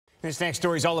This next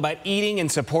story is all about eating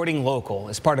and supporting local.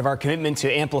 As part of our commitment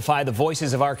to amplify the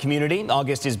voices of our community,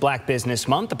 August is Black Business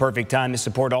Month, the perfect time to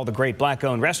support all the great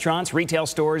Black-owned restaurants, retail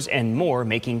stores, and more,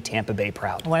 making Tampa Bay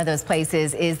proud. One of those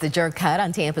places is the Jerk Hut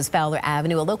on Tampa's Fowler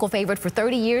Avenue, a local favorite for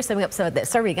 30 years,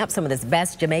 serving up some of this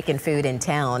best Jamaican food in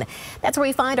town. That's where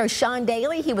we find our Sean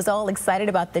Daly. He was all excited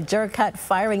about the Jerk Hut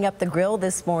firing up the grill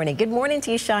this morning. Good morning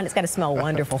to you, Sean. It's got to smell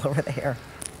wonderful over there.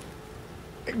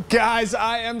 Guys,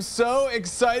 I am so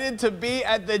excited to be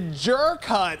at the Jerk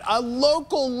Hut, a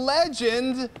local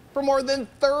legend for more than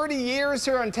 30 years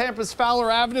here on Tampa's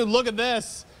Fowler Avenue. Look at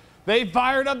this. They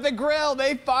fired up the grill.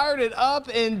 They fired it up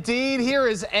indeed. Here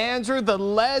is Andrew, the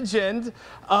legend.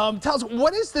 Tell us,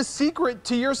 what is the secret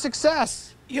to your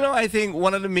success? You know, I think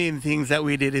one of the main things that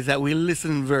we did is that we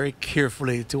listened very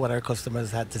carefully to what our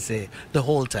customers had to say the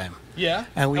whole time. Yeah?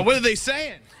 And what are they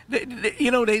saying?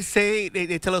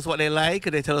 They tell us what they like,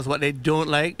 they tell us what they don't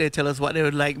like, they tell us what they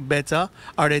would like better,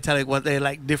 or they tell us what they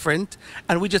like different,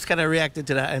 and we just kind of reacted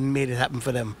to that and made it happen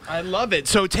for them. I love it.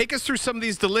 So take us through some of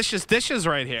these delicious dishes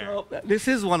right here. So, this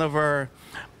is one of our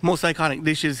most iconic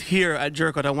dishes here at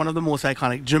Jerk Hut, and one of the most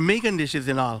iconic Jamaican dishes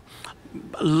in all.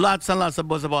 Lots and lots of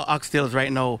buzz about oxtails right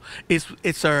now.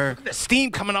 It's our the steam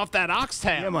coming off that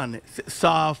oxtail. Yeah, man. It's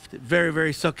soft, very,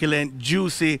 very succulent,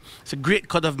 juicy. It's a great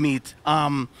cut of meat.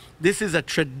 This is a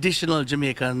traditional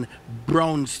Jamaican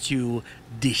brown stew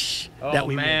dish that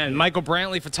we make. Michael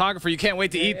Brantley, photographer. You can't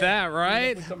wait to eat that,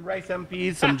 right? With some rice and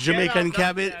peas, some Jamaican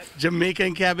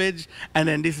cabbage, and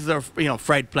then this is our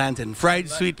fried plantain,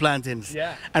 sweet plantains.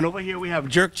 Yeah. And over here we have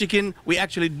jerk chicken. We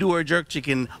actually do our jerk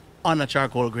chicken on a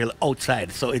charcoal grill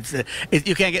outside, so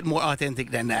you can't get more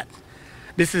authentic than that.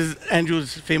 This is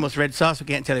Andrew's famous red sauce. We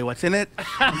can't tell you what's in it.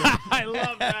 I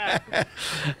love that.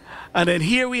 And then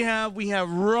here we have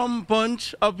rum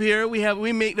punch up here.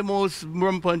 We make the most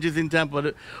rum punches in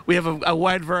Tampa. We have a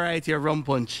wide variety of rum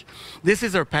punch. This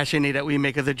is our passionate that we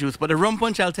make as a juice. But the rum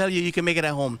punch, I'll tell you, you can make it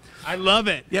at home. I love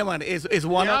it. Yeah, man. It's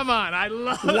one I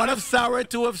love it. One of sour,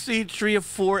 2 of sweet, 3 of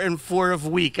 4, and 4 of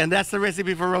weak. And that's the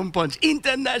recipe for rum punch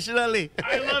internationally.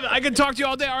 I love it. I can talk to you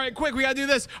all day. All right, quick, we got to do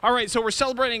this. All right, so we're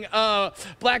celebrating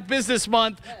Black Business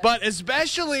Month, but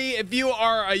especially if you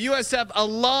are a USF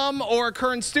alum or a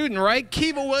current student, right?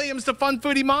 Kiva Williams, the fun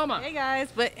foodie mama. Hey guys,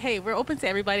 but hey, we're open to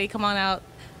everybody. Come on out.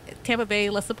 Tampa Bay,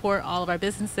 let's support all of our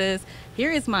businesses.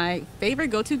 Here is my favorite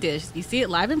go-to dish. You see it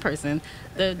live in person,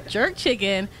 the jerk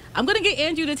chicken. I'm gonna get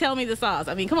Andrew to tell me the sauce.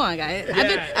 I mean, come on, guys.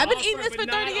 Yeah, I've been eating this for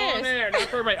 30 years. Not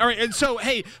for everybody. All right, and so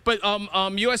hey, but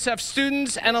USF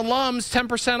students and alums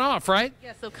 10% off, right?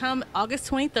 Yeah. So come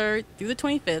August 23rd through the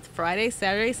 25th, Friday,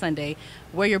 Saturday, Sunday.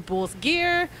 Wear your Bulls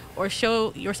gear or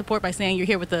show your support by saying you're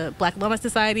here with the Black Alumni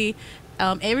Society.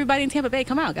 Everybody in Tampa Bay,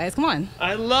 come out, guys. Come on.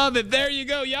 I love it. There you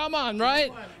go. Yaman,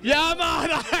 right?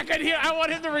 Yaman. I can hear. I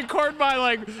want him to record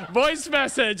my voice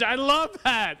message. I love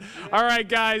that. All right,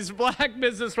 guys. Black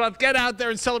Business Month. Get out there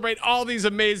and celebrate all these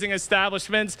amazing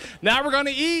establishments. Now we're going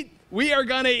to eat. We are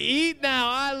going to eat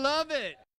now. I love it.